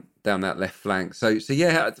down that left flank. So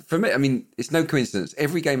yeah, for me, I mean, it's no coincidence.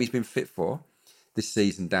 Every game he's been fit for this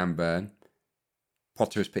season, Dan Burn,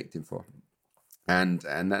 Potter has picked him for, and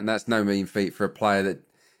that's no mean feat for a player that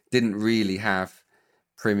didn't really have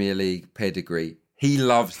Premier League pedigree. He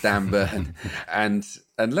loves Dan Burn, and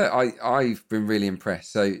look, I've been really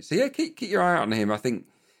impressed. So yeah, keep your eye out on him. I think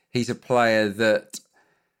he's a player that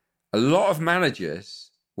a lot of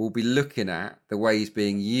managers will be looking at the way he's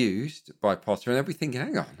being used by Potter, and they'll be thinking,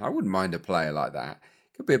 "Hang on, I wouldn't mind a player like that.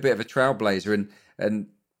 Could be a bit of a trailblazer."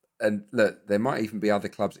 And look, there might even be other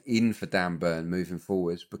clubs in for Dan Burn moving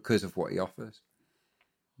forwards because of what he offers.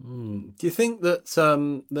 Do you think that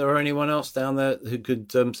there are anyone else down there who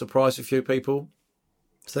could surprise a few people?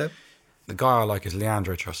 Seb? The guy I like is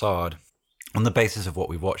Leandro Trossard. On the basis of what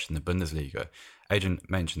we've watched in the Bundesliga, Adrian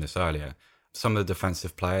mentioned this earlier, some of the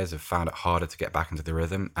defensive players have found it harder to get back into the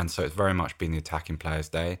rhythm, and so it's very much been the attacking players'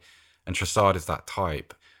 day. And Trossard is that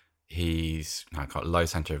type. He's got low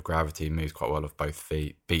centre of gravity, moves quite well off both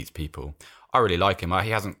feet, beats people. I really like him.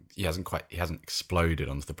 He hasn't exploded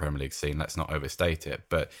onto the Premier League scene. Let's not overstate it,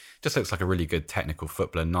 but just looks like a really good technical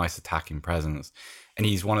footballer, nice attacking presence, and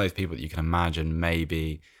he's one of those people that you can imagine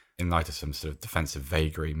maybe in light of some sort of defensive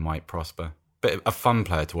vagary might prosper. But a fun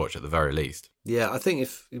player to watch at the very least. Yeah, I think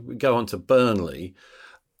if we go on to Burnley.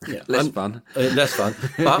 Yeah, less fun,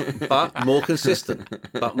 but more consistent.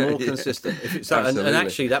 If it's and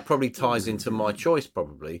actually, that probably ties into my choice.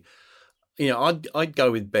 Probably, I'd go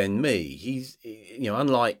with Ben Mee. He's,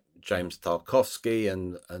 unlike James Tarkowski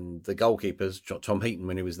and the goalkeepers, Tom Heaton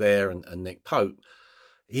when he was there, and Nick Pope,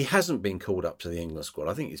 he hasn't been called up to the England squad.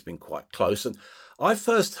 I think he's been quite close. And I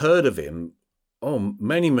first heard of him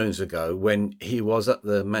many moons ago when he was at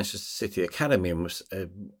the Manchester City Academy,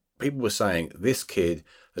 and people were saying this kid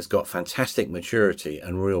has got fantastic maturity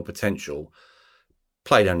and real potential.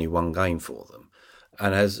 Played only one game for them,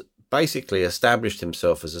 and has basically established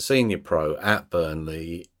himself as a senior pro at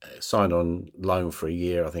Burnley, signed on loan for a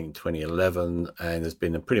year, I think in 2011, and has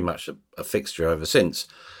been pretty much a fixture ever since.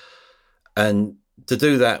 And to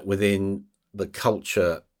do that within the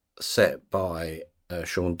culture set by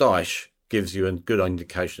Sean Dyche gives you a good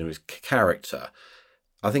indication of his character.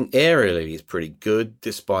 I think aerially he's pretty good,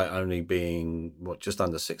 despite only being, just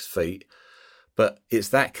under 6 feet. But it's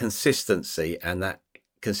that consistency, and that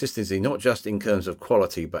consistency not just in terms of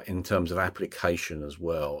quality, but in terms of application as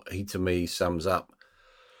well. He, to me, sums up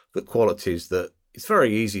the qualities that it's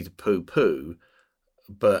very easy to poo-poo,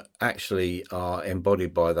 but actually are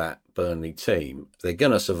embodied by that Burnley team. They're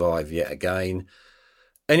going to survive yet again.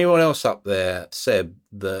 Anyone else up there, Seb,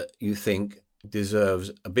 that you think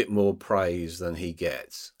deserves a bit more praise than he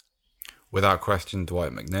gets? Without question,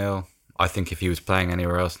 Dwight McNeil. I think if he was playing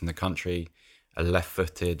anywhere else in the country, a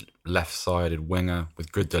left-footed, left-sided winger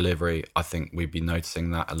with good delivery, I think we'd be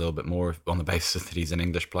noticing that a little bit more on the basis that he's an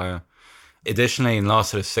English player. Additionally, in the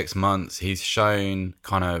last sort of 6 months, he's shown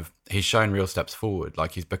real steps forward.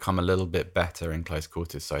 Like, he's become a little bit better in close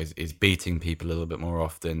quarters, so he's beating people a little bit more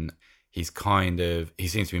often. He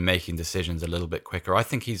seems to be making decisions a little bit quicker. I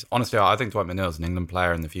think Dwight McNeil is an England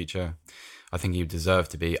player in the future. I think he would deserve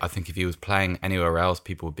to be. I think if he was playing anywhere else,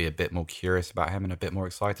 people would be a bit more curious about him and a bit more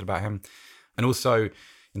excited about him. And also,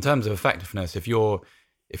 in terms of effectiveness, if you're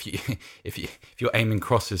aiming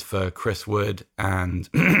crosses for Chris Wood and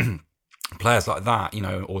players like that,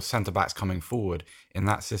 or centre backs coming forward in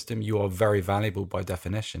that system, you are very valuable by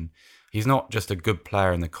definition. He's not just a good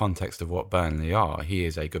player in the context of what Burnley are. He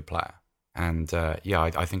is a good player, and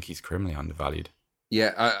I think he's criminally undervalued.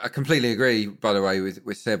 Yeah, I completely agree. By the way,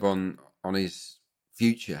 with Seb on his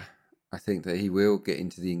future, I think that he will get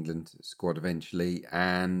into the England squad eventually,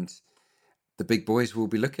 and the big boys will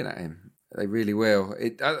be looking at him. They really will.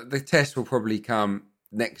 The test will probably come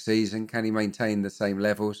next season. Can he maintain the same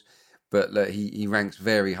levels? But look, he ranks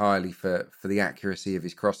very highly for the accuracy of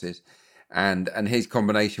his crosses, and his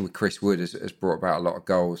combination with Chris Wood has brought about a lot of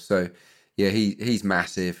goals. So yeah, he's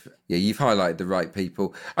massive. Yeah, you've highlighted the right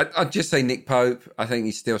people. I'd just say Nick Pope. I think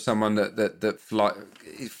he's still someone that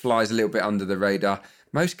flies a little bit under the radar.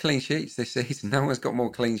 Most clean sheets this season. No one's got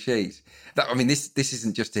more clean sheets. This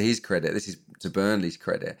isn't just to his credit. This is to Burnley's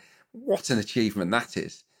credit. What an achievement that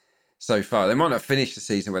is so far. They might not finish the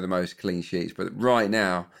season with the most clean sheets, but right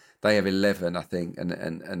now they have 11, I think,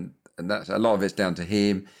 and that's a lot of it's down to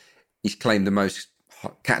him. He's claimed the most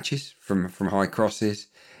catches from high crosses.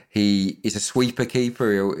 He is a sweeper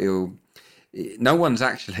keeper. No one's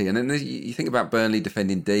actually, and then you think about Burnley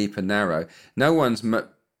defending deep and narrow. No one's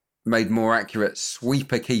made more accurate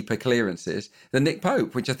sweeper keeper clearances than Nick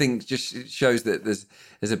Pope, which I think just shows that there's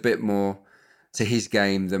a bit more to his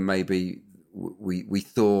game than maybe we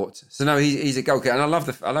thought. So no, he's a goalkeeper, and I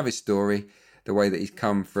love his story, the way that he's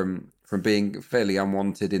come from being fairly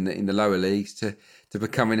unwanted in the lower leagues to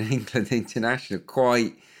becoming an England international.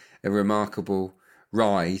 Quite a remarkable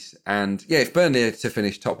rise. And yeah, if Burnley are to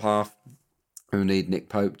finish top half, we'll need Nick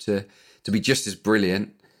Pope to be just as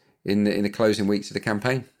brilliant in the closing weeks of the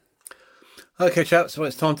campaign. Okay, chaps, so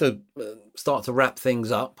it's time to start to wrap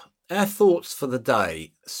things up. Our thoughts for the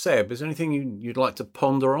day. Seb, is there anything you'd like to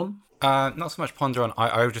ponder on? Not so much ponder on.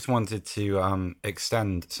 I just wanted to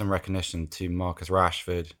extend some recognition to Marcus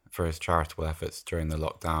Rashford for his charitable efforts during the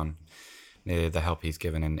lockdown, the help he's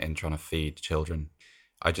given in trying to feed children.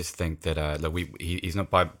 I just think that he's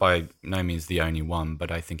not by no means the only one,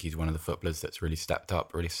 but I think he's one of the footballers that's really stepped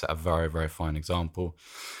up, really set a very, very fine example,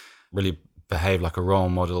 really behaved like a role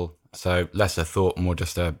model. So less a thought, more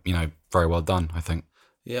just very well done, I think.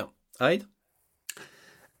 Yeah. Aid?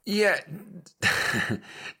 Yeah.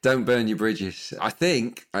 Don't burn your bridges. I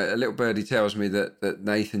think a little birdie tells me that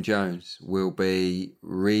Nathan Jones will be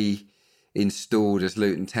reinstalled as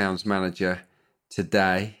Luton Town's manager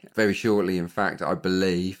today, very shortly, in fact, I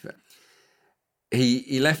believe.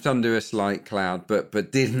 He left under a slight cloud,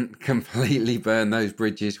 but didn't completely burn those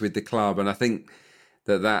bridges with the club, and I think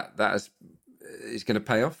that is going to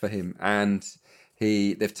pay off for him. And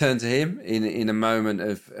they've turned to him in a moment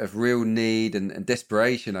of real need and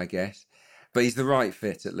desperation, I guess. But he's the right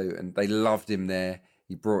fit at Luton. They loved him there.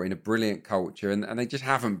 He brought in a brilliant culture, and they just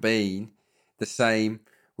haven't been the same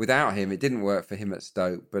without him. It didn't work for him at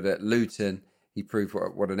Stoke, but at Luton, he proved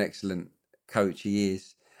what an excellent coach he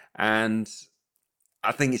is. And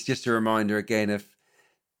I think it's just a reminder again of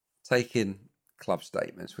taking club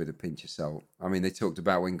statements with a pinch of salt. I mean, they talked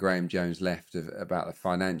about when Graham Jones left about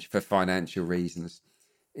for financial reasons.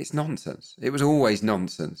 It's nonsense. It was always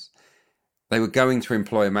nonsense. They were going to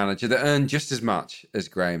employ a manager that earned just as much as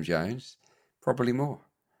Graham Jones, probably more.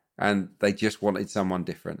 And they just wanted someone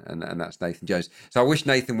different, and that's Nathan Jones. So I wish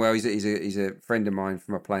Nathan well. He's a friend of mine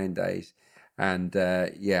from my playing days. And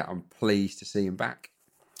I'm pleased to see him back.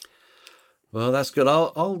 Well, that's good.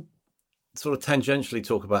 I'll sort of tangentially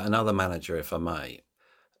talk about another manager, if I may.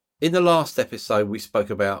 In the last episode, we spoke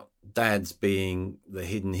about dads being the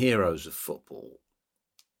hidden heroes of football.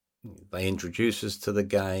 They introduce us to the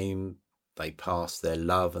game. They pass their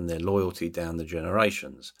love and their loyalty down the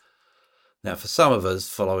generations. Now, for some of us,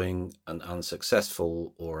 following an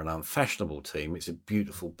unsuccessful or an unfashionable team, it's a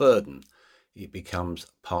beautiful burden. It becomes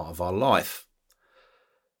part of our life.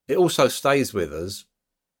 It also stays with us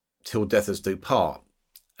till death us do part.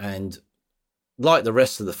 And like the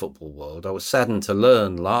rest of the football world, I was saddened to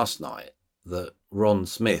learn last night that Ron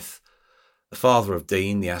Smith, the father of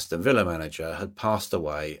Dean, the Aston Villa manager, had passed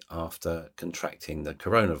away after contracting the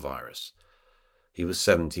coronavirus. He was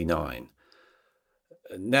 79.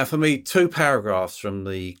 Now, for me, 2 paragraphs from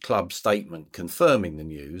the club statement confirming the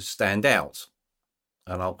news stand out,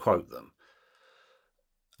 and I'll quote them.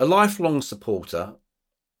 A lifelong supporter,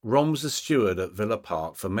 Ron was a steward at Villa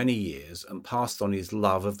Park for many years and passed on his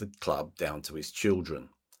love of the club down to his children.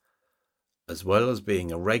 As well as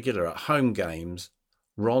being a regular at home games,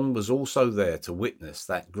 Ron was also there to witness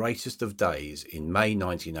that greatest of days in May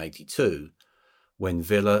 1982 when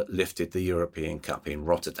Villa lifted the European Cup in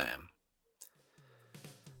Rotterdam.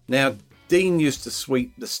 Now, Dean used to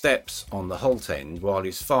sweep the steps on the Holt End while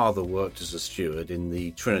his father worked as a steward in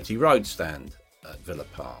the Trinity Road stand at Villa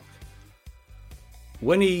Park.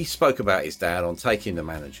 When he spoke about his dad on taking the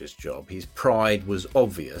manager's job, his pride was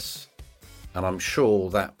obvious, and I'm sure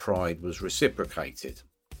that pride was reciprocated.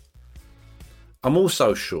 I'm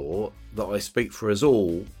also sure that I speak for us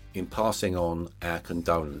all in passing on our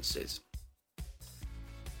condolences.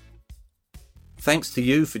 Thanks to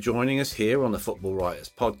you for joining us here on the Football Writers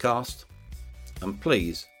Podcast, and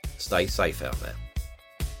please stay safe out there.